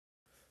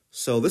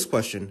So this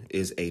question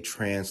is a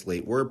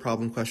translate word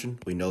problem question.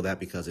 We know that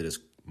because it is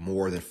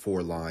more than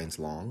 4 lines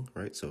long,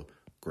 right? So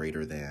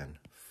greater than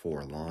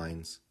 4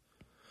 lines.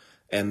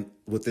 And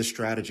with this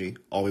strategy,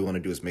 all we want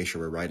to do is make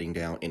sure we're writing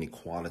down any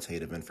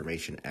quantitative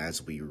information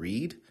as we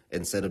read,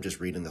 instead of just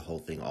reading the whole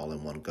thing all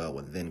in one go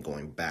and then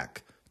going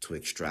back to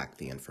extract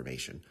the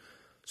information.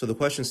 So the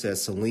question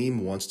says,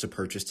 Salim wants to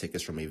purchase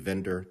tickets from a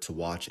vendor to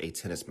watch a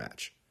tennis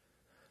match.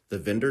 The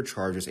vendor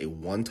charges a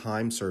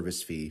one-time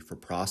service fee for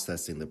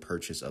processing the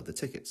purchase of the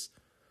tickets.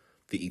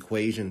 The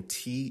equation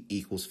T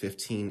equals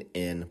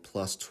 15N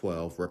plus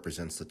 12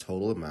 represents the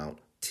total amount,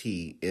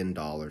 T in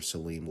dollars,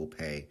 Salim will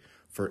pay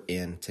for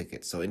N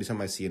tickets. So anytime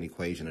I see an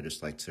equation, I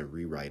just like to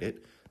rewrite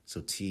it.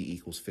 So T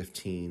equals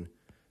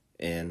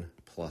 15N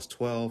plus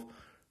 12.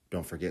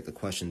 Don't forget, the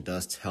question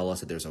does tell us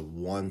that there's a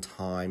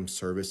one-time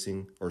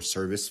servicing or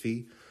service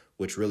fee,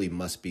 which really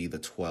must be the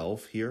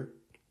 12 here,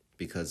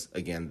 because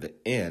again, the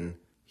N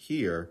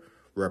here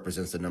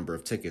represents the number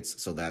of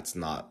tickets, so that's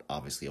not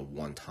obviously a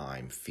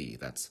one-time fee.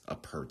 That's a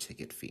per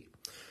ticket fee.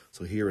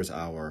 So here is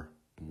our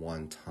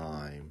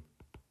one-time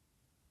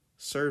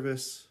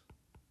service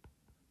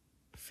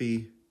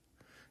fee,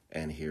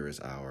 and here is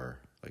our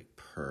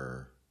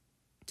per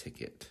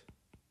ticket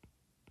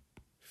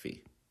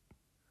fee,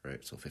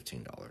 right? So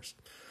 $15.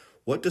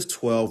 What does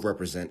 12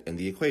 represent in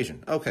the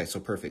equation? Okay, so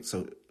perfect.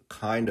 So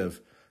kind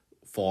of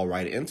fall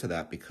right into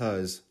that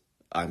because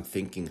I'm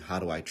thinking, how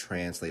do I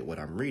translate what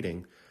I'm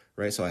reading,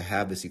 right? So I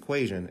have this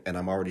equation and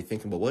I'm already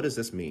thinking, well, what does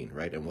this mean,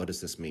 right? And what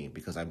does this mean?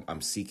 Because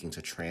I'm seeking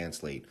to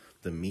translate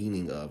the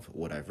meaning of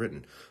what I've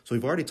written. So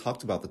we've already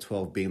talked about the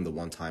 12 being the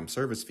one-time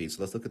service fee.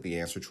 So let's look at the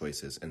answer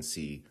choices and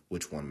see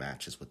which one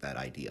matches with that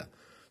idea.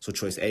 So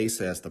choice A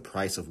says the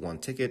price of one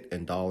ticket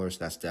in dollars.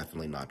 That's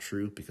definitely not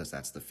true because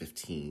that's the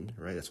 15,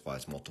 right? That's why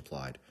it's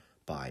multiplied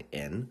by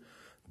N.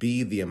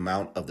 B, the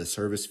amount of the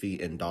service fee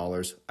in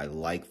dollars. I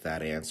like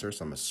that answer,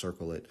 so I'm going to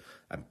circle it.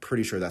 I'm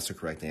pretty sure that's the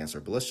correct answer,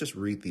 but let's just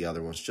read the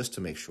other ones just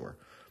to make sure.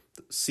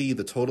 C,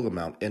 the total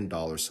amount in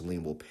dollars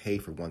Salim will pay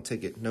for one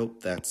ticket. Nope,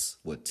 that's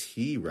what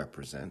T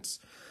represents.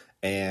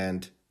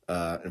 And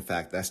in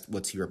fact, that's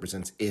what T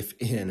represents if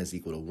N is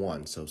equal to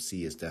 1, so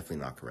C is definitely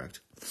not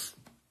correct.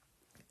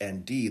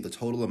 And D, the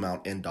total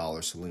amount in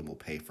dollars Salim will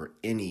pay for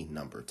any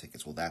number of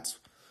tickets. Well, that's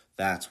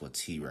what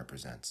T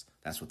represents.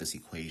 That's what this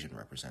equation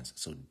represents.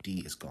 So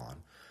D is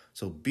gone.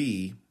 So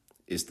B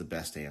is the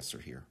best answer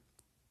here.